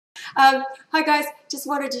Hi guys, just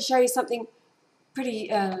wanted to show you something pretty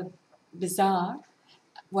bizarre.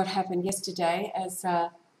 What happened yesterday as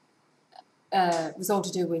was all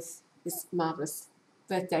to do with this marvellous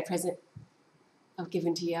birthday present I've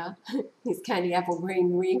given to you. This candy apple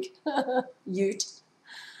green rig ute,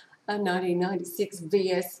 a 1996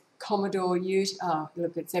 VS Commodore ute. Oh,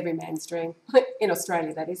 look, it's every man's dream. In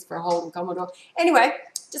Australia, that is, for a Holden Commodore. Anyway,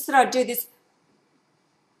 just thought I'd do this.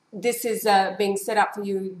 This is being set up for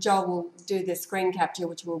you. Joel will do the screen capture,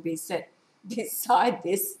 which will be set beside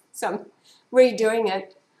this. So I'm redoing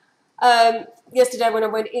it. Yesterday when I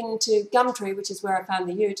went into Gumtree, which is where I found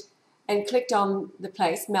the ute, and clicked on the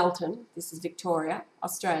place, Melton, this is Victoria,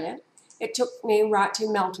 Australia, it took me right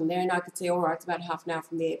to Melton there, and I could see, all right, it's about half an hour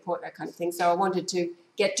from the airport, that kind of thing. So I wanted to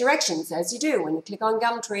get directions, as you do. When you click on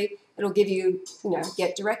Gumtree, it'll give you,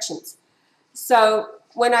 get directions. So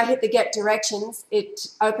when I hit the get directions, it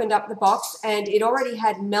opened up the box, and it already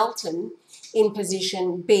had Melton in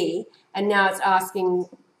position B, and now it's asking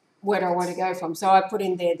where do I want to go from. So I put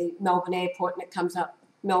in there the Melbourne Airport, and it comes up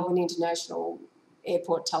Melbourne International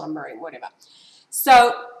Airport, Tullamarine, whatever.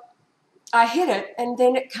 So I hit it, and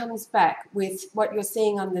then it comes back with what you're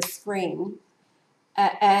seeing on the screen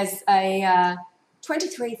as a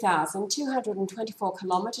 23,224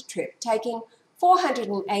 kilometre trip taking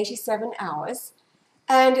 487 hours.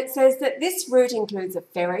 And it says that this route includes a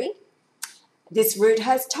ferry, this route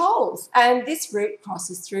has tolls, and this route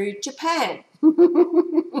crosses through Japan.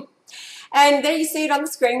 And there you see it on the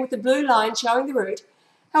screen with the blue line showing the route.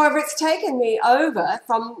 However, it's taken me over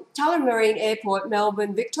from Tullamarine Airport,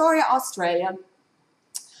 Melbourne, Victoria, Australia,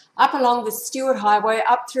 up along the Stewart Highway,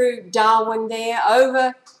 up through Darwin there,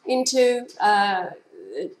 over into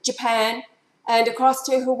Japan and across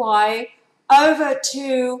to Hawaii, over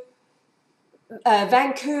to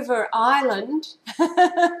Vancouver Island,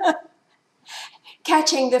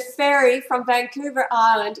 catching the ferry from Vancouver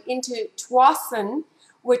Island into Tsawwassen,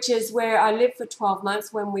 which is where I lived for 12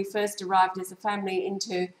 months when we first arrived as a family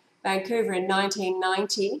into Vancouver in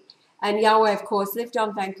 1990. And Yahweh, of course, lived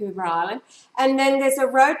on Vancouver Island. And then there's a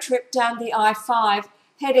road trip down the I-5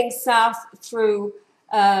 heading south through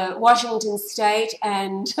Washington State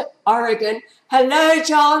and Oregon. Hello,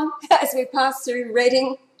 John, as we pass through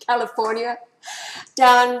Redding, California,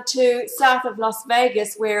 down to south of Las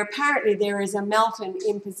Vegas, where apparently there is a Melton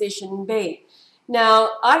in position B.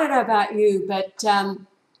 Now, I don't know about you, but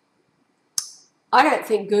I don't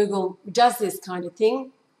think Google does this kind of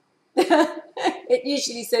thing. It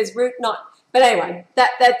usually says route not, but anyway,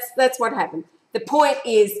 that's what happened. The point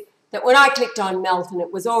is that when I clicked on Melton,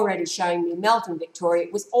 it was already showing me Melton, Victoria.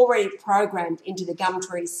 It was already programmed into the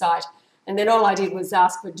Gumtree site, and then all I did was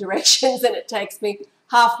ask for directions, and it takes me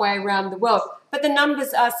halfway around the world. But the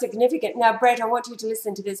numbers are significant. Now, Brett, I want you to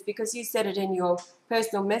listen to this because you said it in your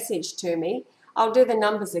personal message to me. I'll do the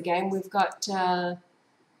numbers again. We've got, I'm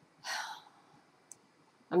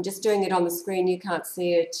just doing it on the screen. You can't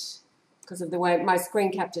see it because of the way my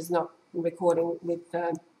screen capture is not recording with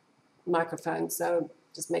microphone, so it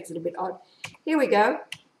just makes it a bit odd. Here we go.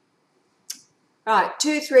 Right,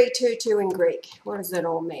 2322 in Greek. What does that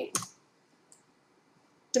all mean?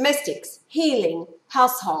 Domestics, healing,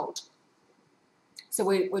 household. So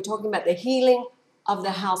we're talking about the healing of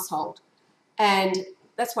the household. And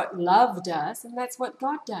that's what love does, and that's what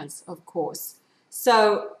God does, of course.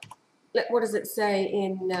 So what does it say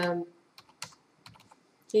in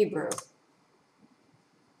Hebrew?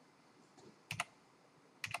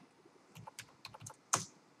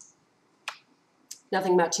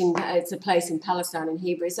 Nothing much it's a place in Palestine in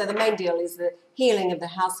Hebrew. So the main deal is the healing of the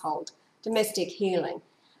household, domestic healing.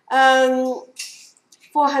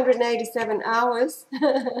 487 hours.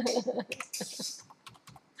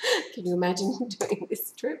 Can you imagine doing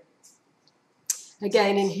this trip?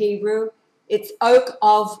 Again, in Hebrew, it's oak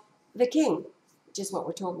of the king, which is what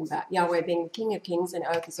we're talking about. Yahweh being the King of Kings, and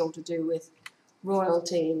oak is all to do with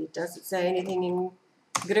royalty. Does it say anything in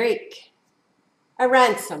Greek? A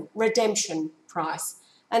ransom, redemption price.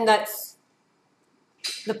 And that's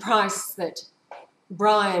the price that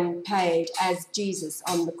Brian paid as Jesus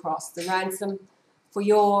on the cross, the ransom for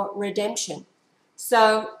your redemption.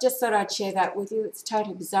 So just thought I'd share that with you. It's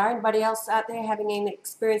totally bizarre. Anybody else out there having any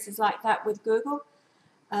experiences like that with Google?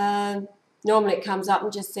 Normally it comes up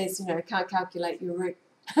and just says, can't calculate your route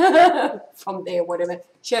from there, whatever.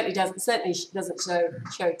 Certainly doesn't show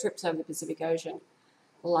trips over the Pacific Ocean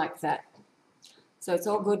like that. So it's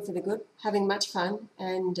all good for the good, having much fun,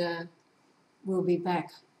 and we'll be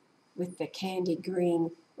back with the candy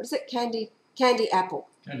green. What is it? Candy apple.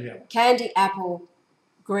 Candy apple. Candy apple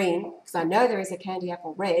green, because I know there is a candy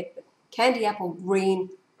apple red, but candy apple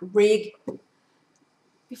green rig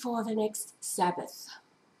before the next Sabbath.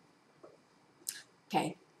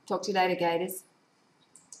 Okay, talk to you later, Gators.